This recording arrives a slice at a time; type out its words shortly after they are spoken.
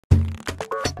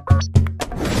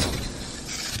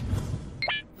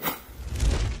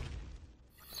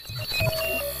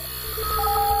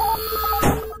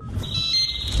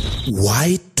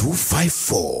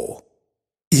Y254.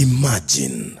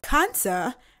 Imagine.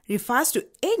 Cancer refers to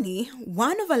any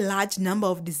one of a large number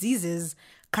of diseases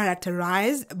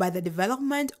characterized by the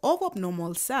development of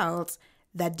abnormal cells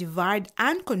that divide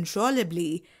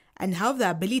uncontrollably and have the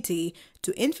ability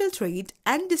to infiltrate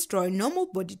and destroy normal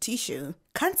body tissue.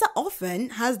 Cancer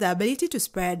often has the ability to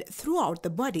spread throughout the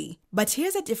body. But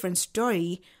here's a different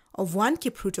story of one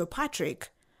Kipruto Patrik,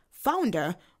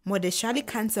 founder,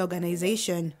 Modeshaly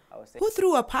Organization, who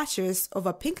through a purchase of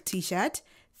a pink t-shirt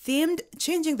themed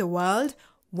Changing the World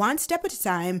one step at a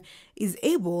time is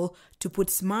able to put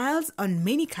smiles on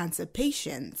many cancer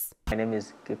patients. My name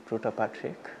is Kipruto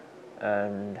Patrik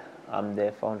and I'm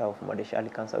the founder of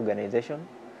Modeshaly Organization.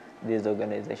 This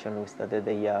organization we started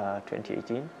the year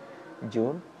 2018,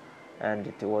 June, and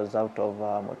it was out of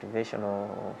a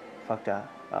motivational factor.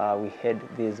 We had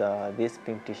this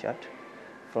pink t-shirt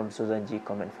from Susan G.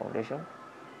 Komen Foundation,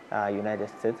 United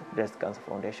States Breast Cancer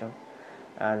Foundation.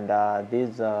 And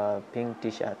this pink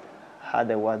t-shirt had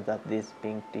the word that this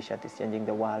pink t-shirt is changing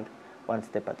the world one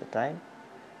step at a time.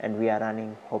 And we are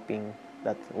running, hoping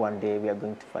that one day we are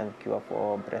going to find a cure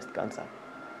for breast cancer.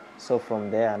 So from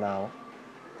there now,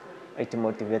 it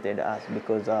motivated us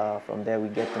because from there we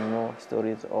get to know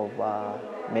stories of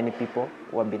many people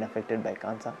who have been affected by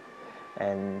cancer.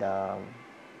 And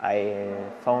I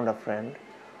found a friend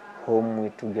whom we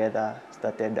together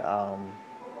started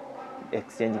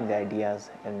exchanging the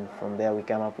ideas, and from there we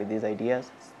came up with these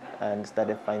ideas and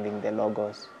started finding the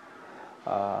logos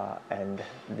and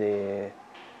the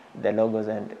logos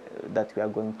and that we are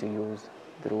going to use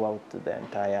throughout the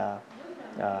entire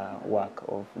work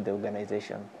of the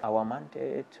organization. Our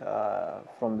mandate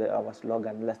from our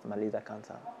slogan, Let's Maliza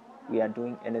Cancer, we are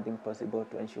doing anything possible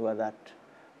to ensure that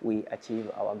we achieve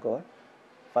our goal.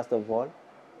 First of all,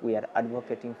 we are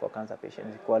advocating for cancer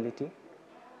patient equality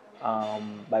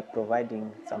by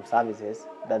providing some services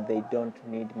that they don't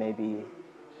need maybe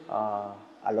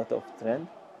a lot of strength,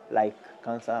 like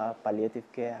cancer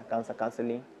palliative care, cancer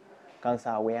counseling, cancer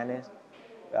awareness.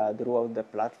 Throughout the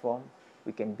platform,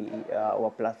 we can be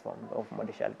our platform of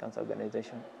Modeshaly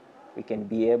Organization. We can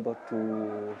be able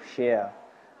to share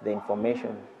the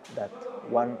information that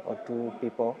one or two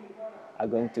people are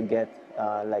going to get,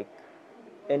 like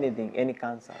anything, any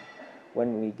cancer.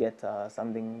 When we get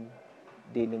something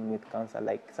dealing with cancer,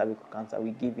 like cervical cancer,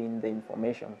 we give in the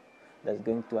information that's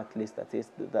going to at least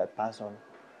assist the person.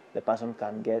 The person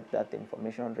can get that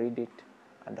information, read it,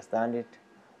 understand it,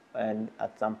 and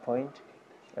at some point,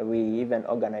 we even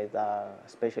organize a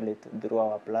specialist through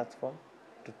our platform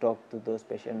to talk to those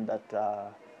patients that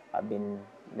have been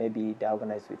maybe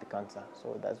diagnosed with cancer.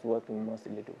 So that's what we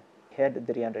mostly do. We had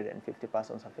 350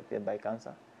 persons affected by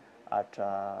cancer at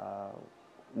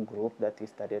group that we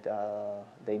started,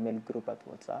 the email group at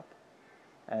WhatsApp,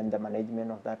 and the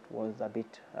management of that was a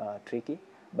bit tricky,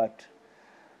 but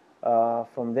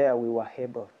from there we were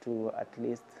able to at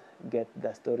least get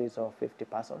the stories of 50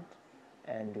 persons,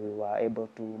 and we were able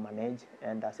to manage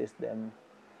and assist them.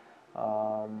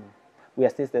 We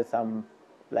assisted some,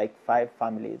 like 5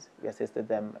 families. We assisted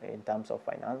them in terms of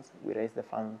finance. We raised the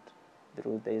fund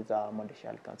through this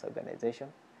Modeshaly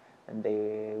Organization, and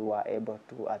they were able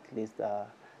to at least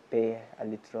pay a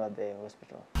little at the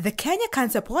hospital. The Kenya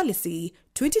Cancer Policy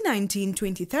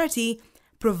 2019-2030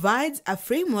 provides a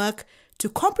framework to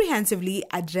comprehensively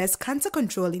address cancer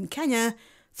control in Kenya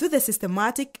through the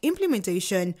systematic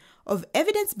implementation of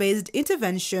evidence-based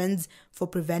interventions for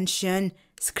prevention,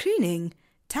 screening,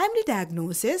 timely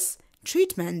diagnosis,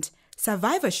 treatment,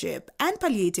 survivorship, and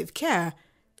palliative care,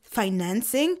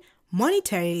 financing,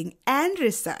 monitoring, and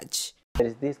research. There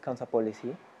is this cancer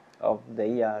policy of the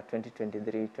year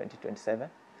 2023-2027.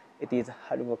 It is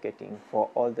advocating for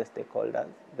all the stakeholders,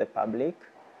 the public,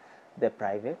 the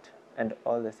private, and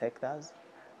all the sectors,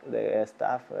 the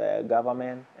staff,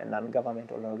 government, and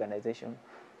non-governmental organizations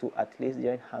to at least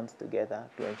join hands together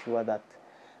to ensure that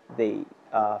they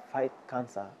fight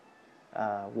cancer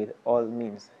with all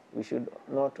means. We should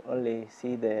not only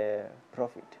see the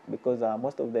profit, because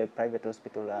most of the private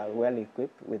hospitals are well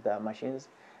equipped with machines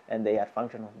and they are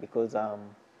functional because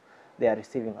they are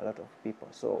receiving a lot of people.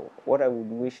 So what I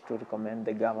would wish to recommend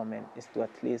the government is to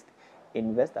at least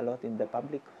invest a lot in the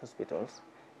public hospitals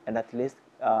and at least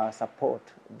support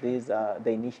this, the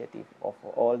initiative of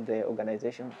all the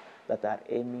organizations that are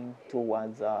aiming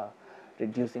towards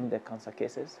reducing the cancer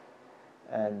cases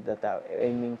and that are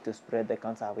aiming to spread the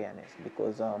cancer awareness,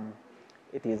 because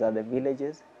it is at the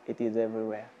villages, it is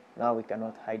everywhere. Now we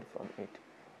cannot hide from it.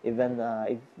 Even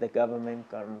if the government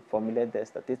can formulate the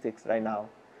statistics right now,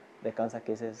 the cancer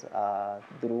cases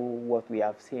through what we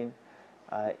have seen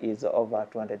is over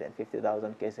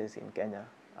 250,000 cases in Kenya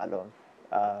alone.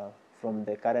 From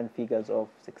the current figures of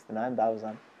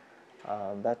 69,000,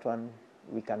 that one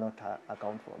we cannot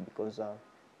account for because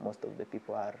most of the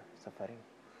people are suffering.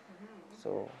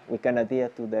 So we can adhere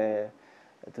to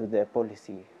the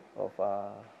policy of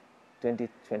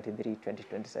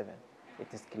 2023-2027.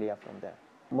 It is clear from there.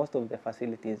 Most of the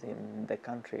facilities in the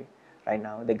country right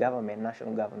now, the government,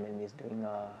 national government, is doing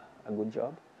a good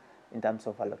job in terms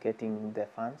of allocating the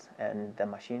funds and the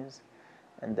machines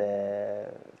and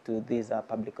to these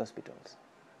public hospitals.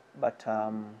 But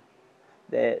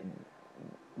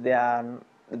they are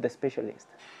the specialists,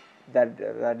 the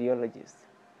radiologists,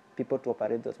 people to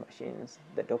operate those machines,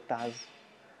 the doctors,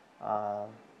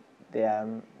 they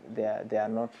are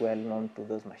not well known to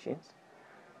those machines,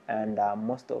 and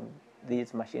most of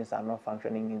these machines are not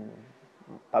functioning in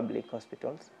public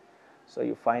hospitals. So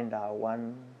you find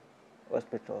one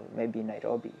hospital, maybe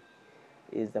Nairobi,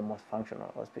 is the most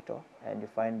functional hospital, and you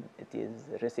find it is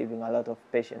receiving a lot of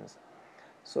patients.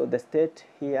 So the state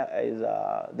here is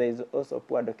there is also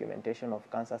poor documentation of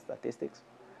cancer statistics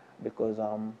because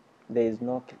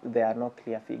there are no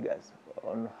clear figures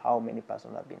on how many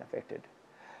persons have been affected,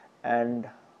 and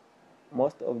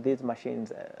most of these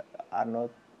machines are not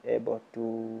able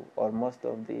to, or most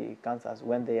of the cancers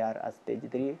when they are at stage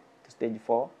 3 to stage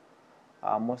 4,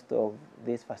 most of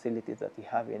these facilities that we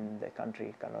have in the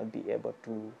country cannot be able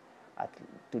to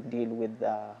deal with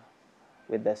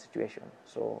the situation.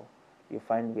 So you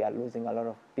find we are losing a lot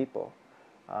of people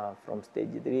from stage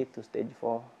 3 to stage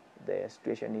 4. The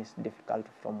situation is difficult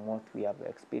from what we have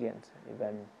experienced.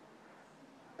 Even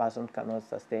person cannot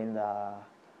sustain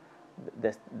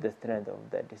the strength of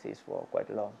the disease for quite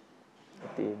long.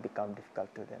 It becomes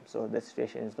difficult to them. So the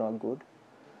situation is not good.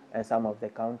 And some of the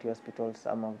county hospitals,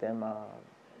 some of them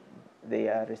they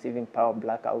are receiving power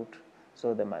blackout,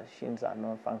 so the machines are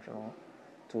not functional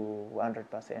to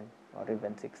 100% or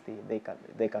even 60.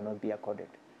 They cannot be accorded.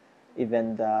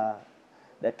 Even the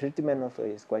treatment also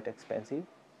is quite expensive.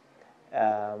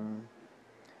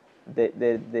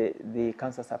 The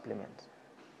cancer supplements,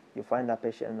 you find a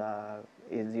patient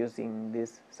is using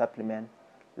this supplement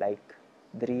like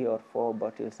 3 or 4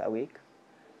 bottles a week,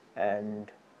 and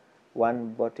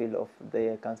one bottle of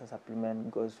the cancer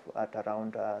supplement goes at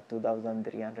around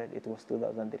 2,300. It was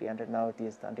 2,300. Now it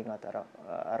is standing at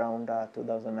around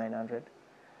 2,900.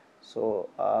 So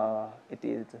it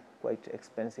is quite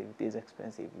expensive. It is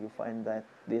expensive. You find that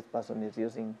this person is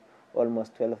using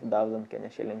almost 12,000 Kenya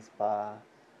shillings per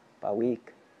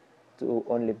week to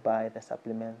only buy the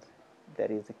supplements.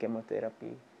 There is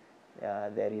chemotherapy.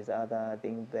 There is other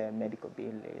things. The medical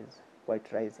bill is quite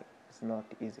rising. It's not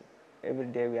easy. Every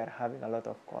day we are having a lot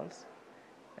of calls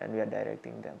and we are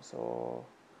directing them. So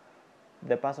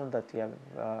the person that we have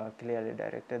clearly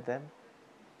directed them,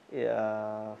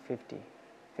 50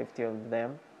 of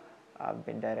them have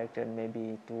been directed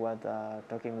maybe towards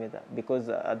talking with, because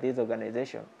at this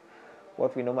organization,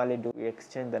 what we normally do, we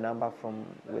exchange the number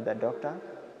with the doctor,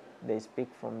 they speak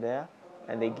from there,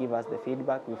 and they give us the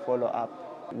feedback, we follow up.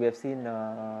 We have seen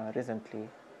recently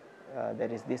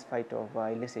there is this fight of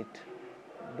illicit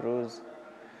brews,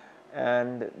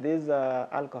 and this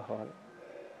alcohol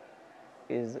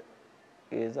is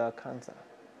a cancer.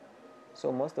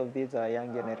 So most of these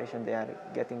young generation, they are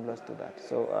getting close to that.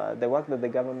 So the work that the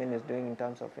government is doing in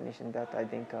terms of finishing that, I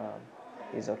think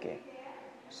is okay.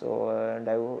 So and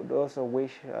I would also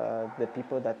wish the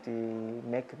people that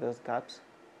make those cups,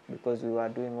 because we were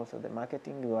doing also the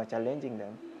marketing, we were challenging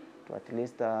them to at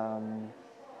least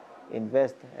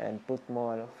invest and put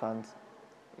more funds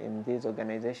in this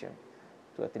organization,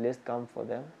 to at least come for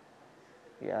them.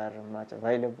 We are much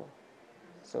available.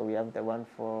 So we have the one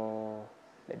for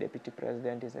the Deputy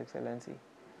President, His Excellency,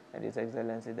 and His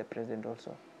Excellency the President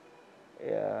also.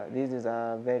 This is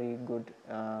a very good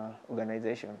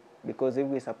organization, because if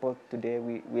we support today,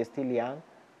 we are still young,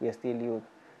 we are still youth.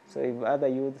 So if other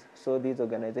youths saw this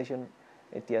organization,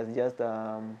 it has just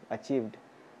achieved,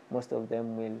 most of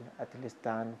them will at least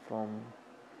turn from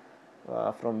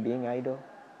being idle,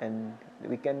 and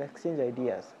we can exchange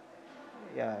ideas.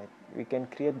 Yeah, we can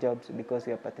create jobs because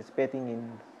we are participating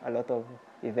in a lot of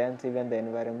events, even the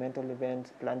environmental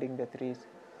events, planting the trees,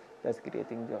 that's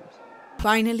creating jobs.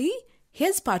 Finally,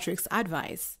 here's Patrik's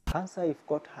advice. Cancer, if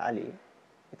caught early,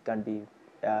 it can be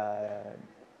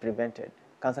prevented.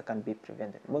 Cancer can be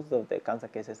prevented. Most of the cancer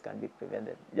cases can be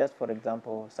prevented. Just for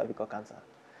example, cervical cancer.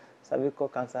 Cervical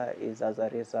cancer is as a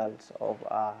result of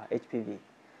HPV,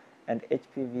 and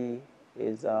HPV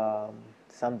is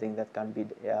something that can be,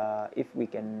 if we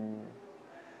can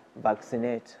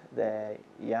vaccinate the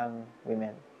young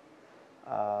women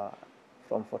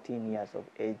from 14 years of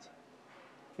age,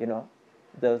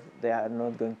 they are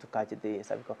not going to catch the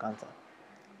cervical cancer.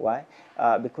 Why?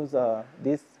 Because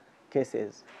these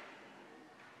cases,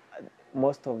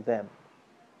 most of them,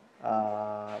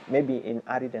 maybe in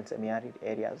arid and semi-arid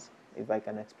areas, if I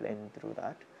can explain through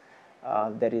that,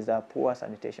 there is a poor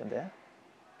sanitation there.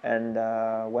 And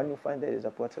when you find there is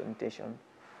a poor sanitation,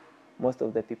 most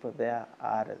of the people there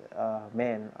are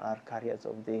men, are carriers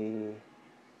of the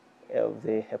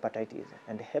hepatitis.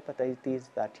 And hepatitis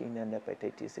 13 and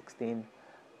hepatitis 16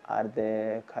 are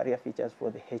the carrier features for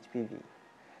the HPV.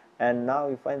 And now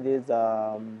you find these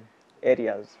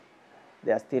areas,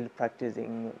 they are still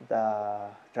practicing the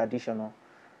traditional,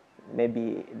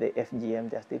 maybe the FGM,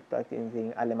 they are still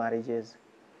practicing early marriages.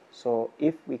 So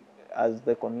if we, as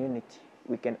the community,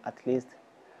 we can at least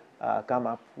come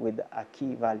up with a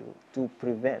key value to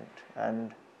prevent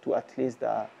and to at least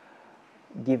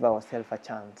give ourselves a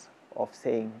chance of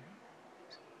saying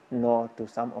no to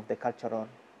some of the cultural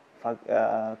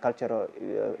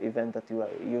event that you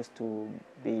used to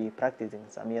be practicing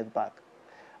some years back.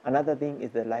 Another thing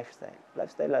is the lifestyle.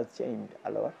 Lifestyle has changed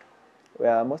a lot,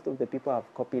 where most of the people have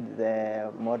copied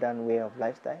the modern way of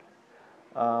lifestyle.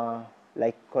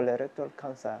 Like colorectal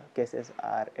cancer cases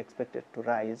are expected to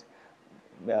rise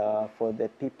for the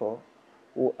people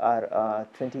who are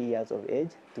 20 years of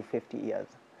age to 50 years.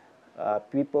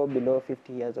 People below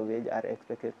 50 years of age are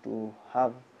expected to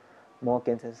have more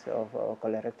cases of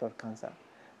colorectal cancer,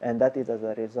 and that is as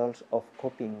a result of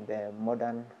copying the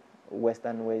modern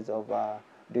Western ways of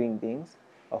doing things,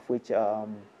 of which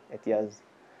it has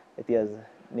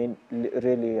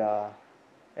really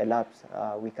elapsed.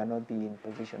 We cannot be in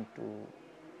position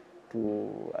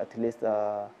to at least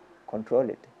control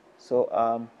it. So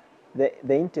the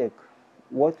intake,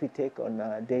 what we take on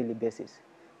a daily basis,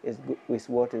 is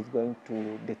what is going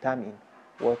to determine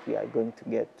what we are going to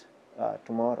get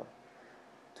tomorrow.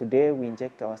 Today we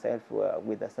inject ourselves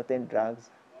with a certain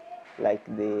drugs, like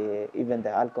even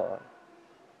the alcohol.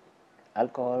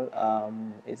 Alcohol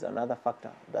is another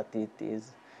factor that it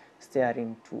is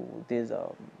steering to this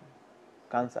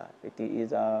cancer. It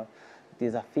is a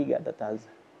figure that has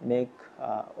made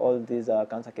all these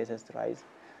cancer cases rise.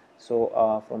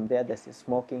 So from there, there's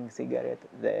smoking, cigarette,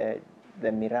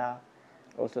 the mirror.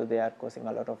 Also, they are causing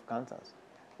a lot of cancers.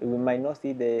 We might not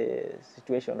see the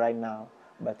situation right now,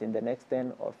 but in the next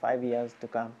 10 or 5 years to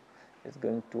come, it's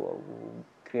going to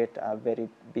create a very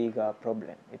big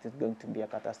problem. It is going to be a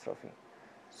catastrophe.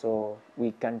 So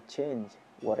we can change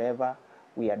whatever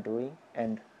we are doing,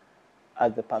 and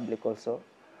as the public also,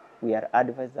 we are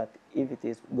advised that if it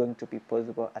is going to be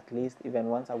possible, at least even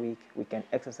once a week, we can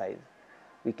exercise.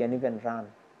 We can even run.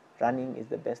 Running is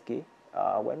the best key.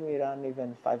 When we run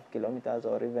even 5 kilometers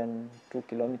or even 2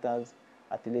 kilometers,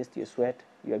 at least you sweat,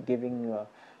 you're giving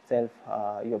yourself,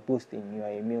 you're boosting your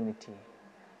immunity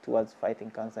towards fighting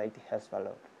cancer. It helps a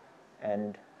lot.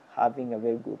 And having a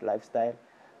very good lifestyle,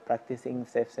 practicing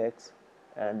safe sex,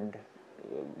 and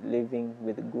living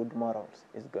with good morals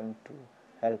is going to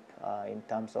help in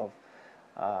terms of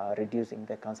reducing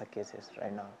the cancer cases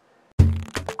right now.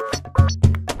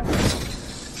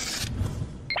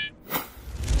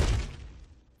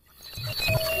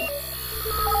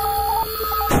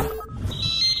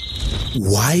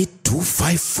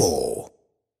 Y254.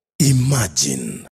 Imagine.